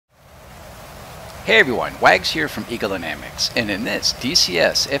Hey everyone, Wags here from Eagle Dynamics, and in this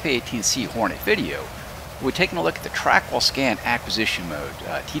DCS F-A-18C Hornet video, we're taking a look at the Track While Scan Acquisition Mode,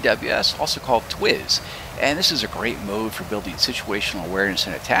 TWS, also called TWS, and this is a great mode for building situational awareness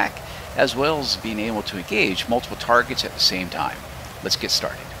and attack, as well as being able to engage multiple targets at the same time. Let's get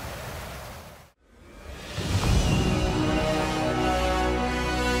started.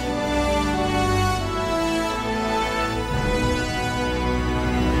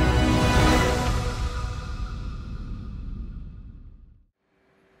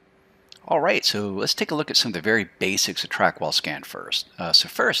 Alright, so let's take a look at some of the very basics of Track While Scan first. So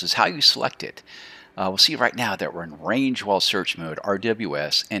first is how you select it. We'll see right now that we're in Range While Search mode,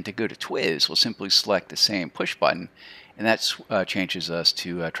 RWS, and to go to TWS, we'll simply select the same push button, and that changes us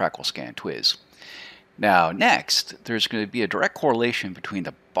to Track While Scan TWS. Now next, there's going to be a direct correlation between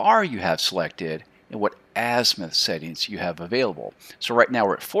the bar you have selected and what azimuth settings you have available. So right now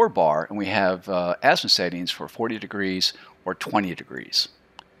we're at 4 bar, and we have azimuth settings for 40 degrees or 20 degrees.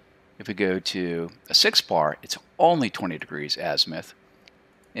 If we go to a 6 bar, it's only 20 degrees azimuth.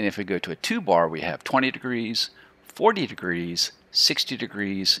 And if we go to a 2 bar, we have 20 degrees, 40 degrees, 60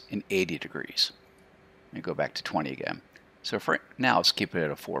 degrees, and 80 degrees. Let me go back to 20 again. So for now, let's keep it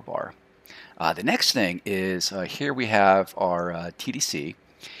at a 4 bar. The next thing is here we have our TDC.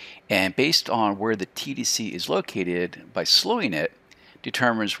 And based on where the TDC is located, by slowing it,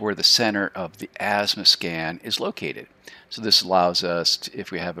 determines where the center of the azimuth scan is located. So this allows us, to,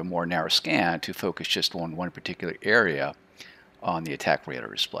 if we have a more narrow scan, to focus just on one particular area on the attack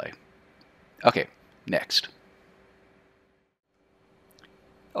radar display. Okay, next.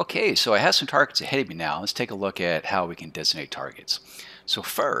 Okay, so I have some targets ahead of me now. Let's take a look at how we can designate targets. So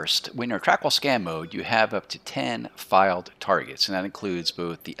first, when you're in Track While Scan mode, you have up to 10 filed targets, and that includes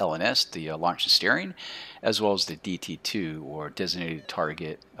both the L&S, the launch and steering, as well as the DT2, or Designated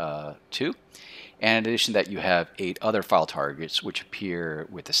Target 2. And in addition to that, you have 8 other file targets, which appear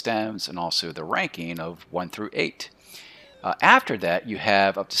with the stems and also the ranking of 1 through 8. After that, you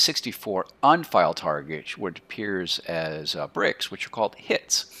have up to 64 unfiled targets, which appears as bricks, which are called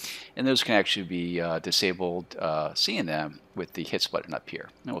hits. And those can actually be disabled, seeing them with the hits button up here.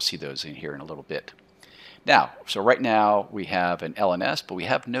 And we'll see those in here in a little bit. Now, so right now we have an L&S, but we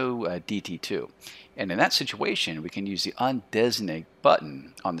have no DT2. And in that situation, we can use the Undesignate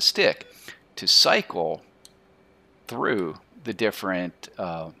button on the stick to cycle through the different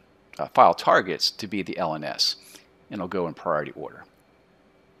file targets to be the L&S. And it'll go in priority order.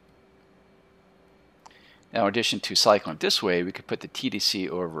 Now, in addition to cycling this way, we could put the TDC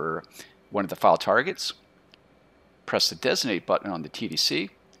over one of the file targets, press the Designate button on the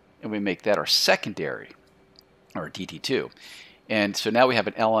TDC, and we make that our secondary, or DT2. And so now we have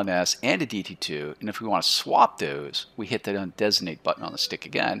an L&S and a DT2, and if we want to swap those, we hit the Undesignate button on the stick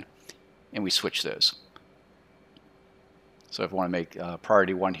again, and we switch those. So if I want to make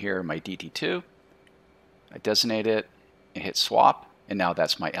priority 1 here, my DT2, I designate it and hit swap, and now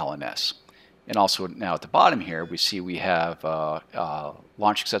that's my L&S. And also now at the bottom here, we see we have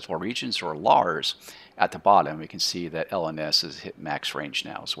launch accessible regions, or LARs, at the bottom. We can see that L&S has hit max range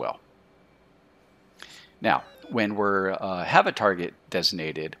now as well. Now, when we have a target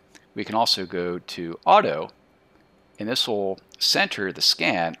designated, we can also go to auto, and this will center the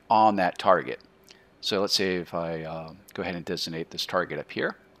scan on that target. So let's say if I go ahead and designate this target up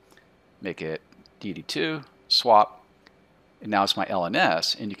here, make it DD2, swap, and now it's my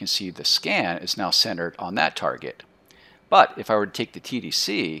L&S, and you can see the scan is now centered on that target. But if I were to take the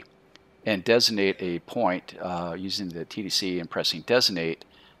TDC and designate a point using the TDC and pressing designate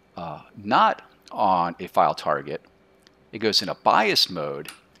not on a file target, it goes in a bias mode,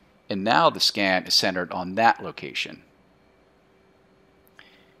 and now the scan is centered on that location.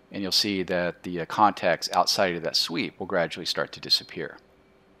 And you'll see that the contacts outside of that sweep will gradually start to disappear.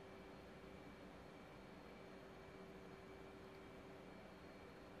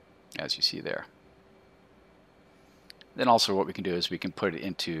 As you see there. Then also what we can do is we can put it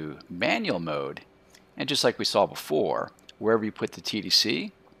into manual mode, and just like we saw before, wherever you put the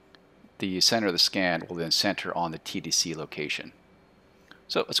TDC, the center of the scan will then center on the TDC location.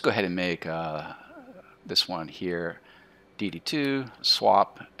 So let's go ahead and make this one here DD2,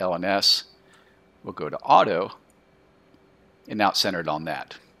 swap, L&S. We'll go to auto, and now it's centered on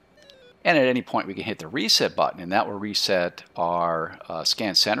that. And at any point we can hit the reset button, and that will reset our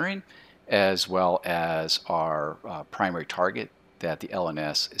scan centering as well as our primary target that the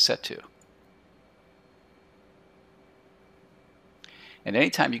L&S is set to. And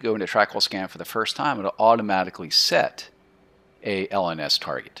anytime you go into Track While Scan for the first time, it'll automatically set a L&S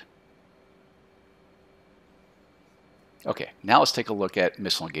target. Okay, now let's take a look at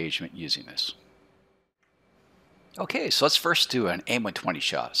missile engagement using this. Okay, so let's first do an AIM-120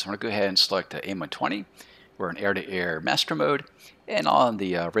 shot. So I'm going to go ahead and select AIM-120. We're in air-to-air master mode. And on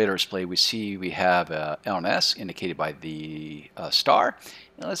the radar display, we see we have L&S indicated by the star.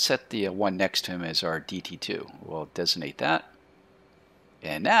 And let's set the one next to him as our DT2. We'll designate that.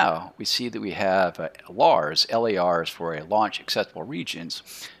 And now we see that we have LARs for a launch acceptable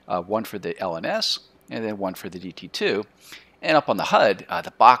regions, one for the L&S and then one for the DT2. And up on the HUD,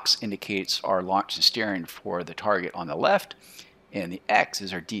 the box indicates our launch and steering for the target on the left, and the X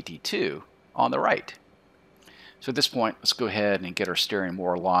is our DT2 on the right. So at this point, let's go ahead and get our steering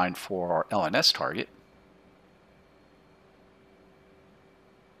more aligned for our L&S target.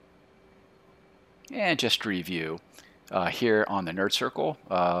 And just to review, here on the nerd circle,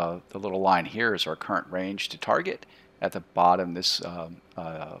 the little line here is our current range to target. At the bottom, this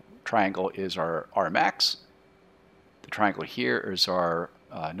triangle is our max. The triangle here is our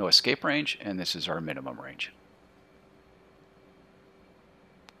no escape range, and this is our minimum range.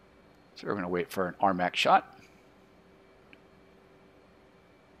 So we're going to wait for an RMAX shot.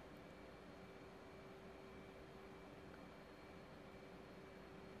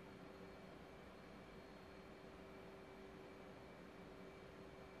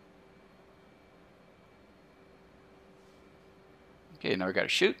 Okay, now we got to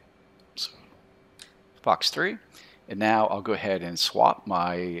shoot. So, Fox 3. And now I'll go ahead and swap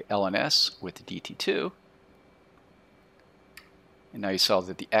my L&S with the DT2. And now you saw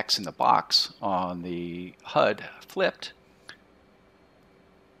that the X in the box on the HUD flipped.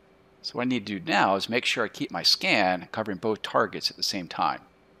 So what I need to do now is make sure I keep my scan covering both targets at the same time.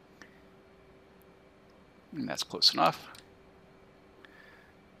 And that's close enough.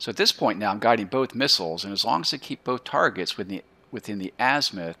 So at this point now I'm guiding both missiles, and as long as I keep both targets within the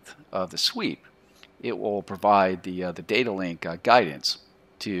azimuth of the sweep, it will provide the data link guidance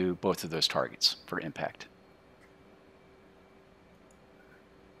to both of those targets for impact.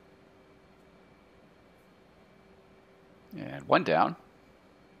 And one down.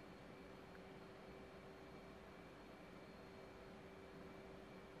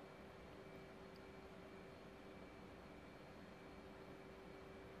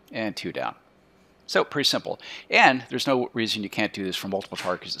 And two down. So pretty simple. And there's no reason you can't do this for multiple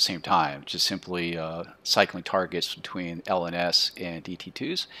targets at the same time. Just simply cycling targets between L&S and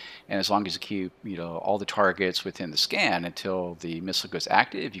DT2s. And as long as you keep all the targets within the scan until the missile goes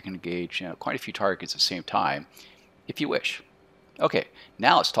active, you can engage quite a few targets at the same time if you wish. Okay,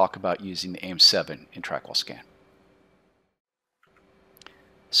 now let's talk about using the AIM-7 in track while scan.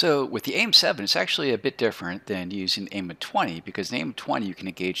 So with the AIM-7, it's actually a bit different than using the AIM-120, because in AIM-120 you can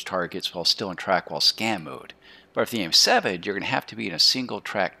engage targets while still in track while scan mode. But with the AIM-7, you're going to have to be in a single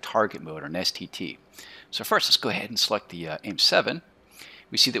track target mode, or an STT. So first, let's go ahead and select the AIM-7.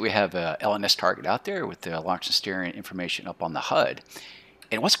 We see that we have a L&S target out there with the launch and steering information up on the HUD.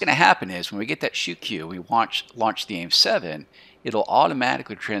 And what's going to happen is when we get that shoot cue, we launch the AIM-7, it'll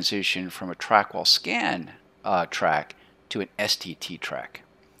automatically transition from a track while scan track to an STT track.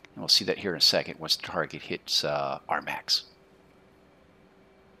 And we'll see that here in a second once the target hits RMAX.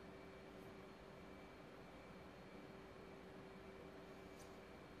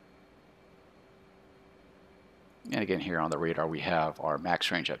 And again, here on the radar, we have our max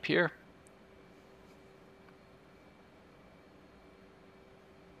range up here.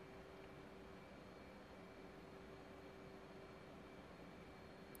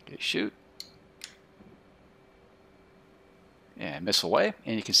 Okay, shoot. And missile away,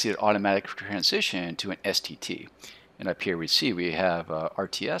 and you can see it automatic transition to an STT. And up here we see we have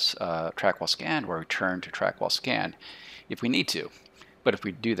RTS, track while scan, or return to track while scan if we need to. But if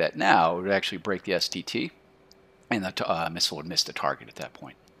we do that now, it would actually break the STT, and the missile would miss the target at that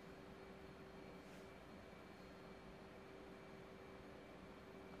point.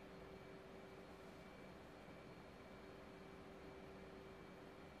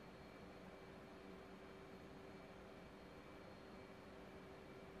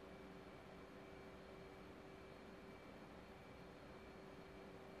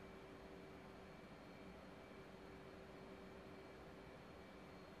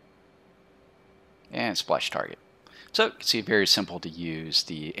 And splash target. So you can see very simple to use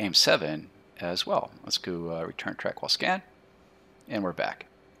the AIM-7 as well. Let's go return track while scan, and we're back.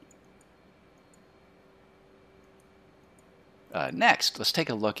 Next, let's take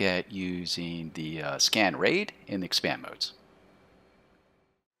a look at using the scan RAID in the expand modes.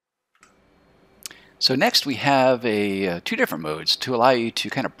 So next we have two different modes to allow you to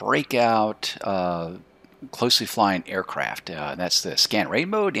kind of break out closely flying aircraft. That's the scan raid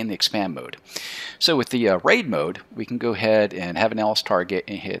mode and the expand mode. So with the raid mode, we can go ahead and have an LS target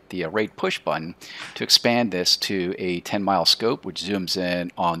and hit the raid push button to expand this to a 10-mile scope, which zooms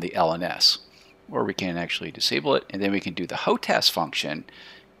in on the L&S. Or we can actually disable it, and then we can do the HOTAS function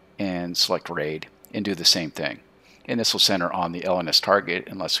and select raid and do the same thing. And this will center on the L&S target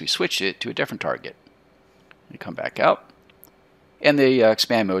unless we switch it to a different target. We come back out, and the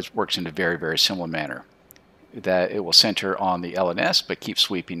expand mode works in a very, very similar manner. That it will center on the L&S but keep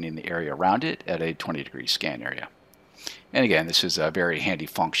sweeping in the area around it at a 20-degree scan area. And again, this is a very handy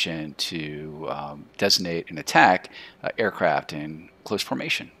function to designate and attack aircraft in close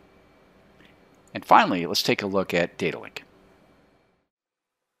formation. And finally, let's take a look at data link.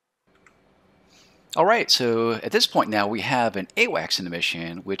 Alright, so at this point now we have an AWACS in the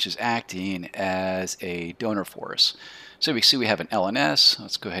mission which is acting as a donor for us. So we see we have an L&S.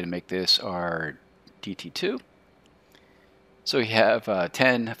 Let's go ahead and make this our DT2. So we have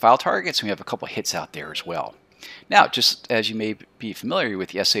 10 file targets, and we have a couple hits out there as well. Now, just as you may be familiar with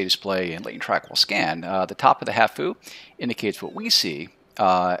the SA display and latent track while scan, the top of the HAFU indicates what we see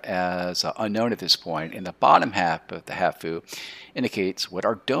as unknown at this point, and the bottom half of the HAFU indicates what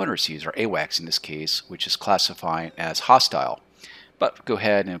our donor sees, or AWACS in this case, which is classifying as hostile. But go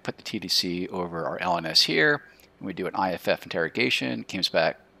ahead and put the TDC over our L&S here, and we do an IFF interrogation, comes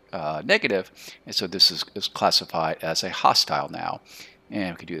back negative, and so this is classified as a hostile now.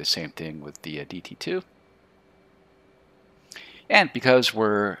 And we can do the same thing with the DT2. And because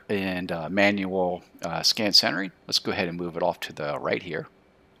we're in manual scan centering, let's go ahead and move it off to the right here.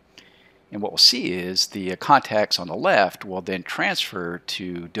 And what we'll see is the contacts on the left will then transfer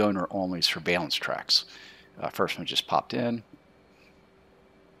to donor-only surveillance tracks. First one just popped in.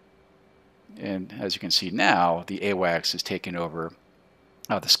 And as you can see now, the AWACS is taking over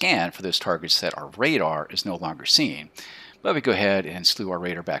the scan for those targets that our radar is no longer seeing. But we go ahead and slew our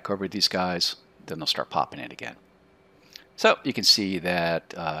radar back over these guys, then they'll start popping in again. So you can see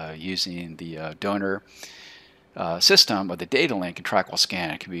that using the donor system of the data link and track while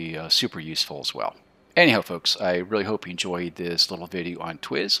scan can be super useful as well. Anyhow, folks, I really hope you enjoyed this little video on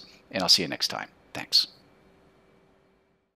TWS, and I'll see you next time. Thanks.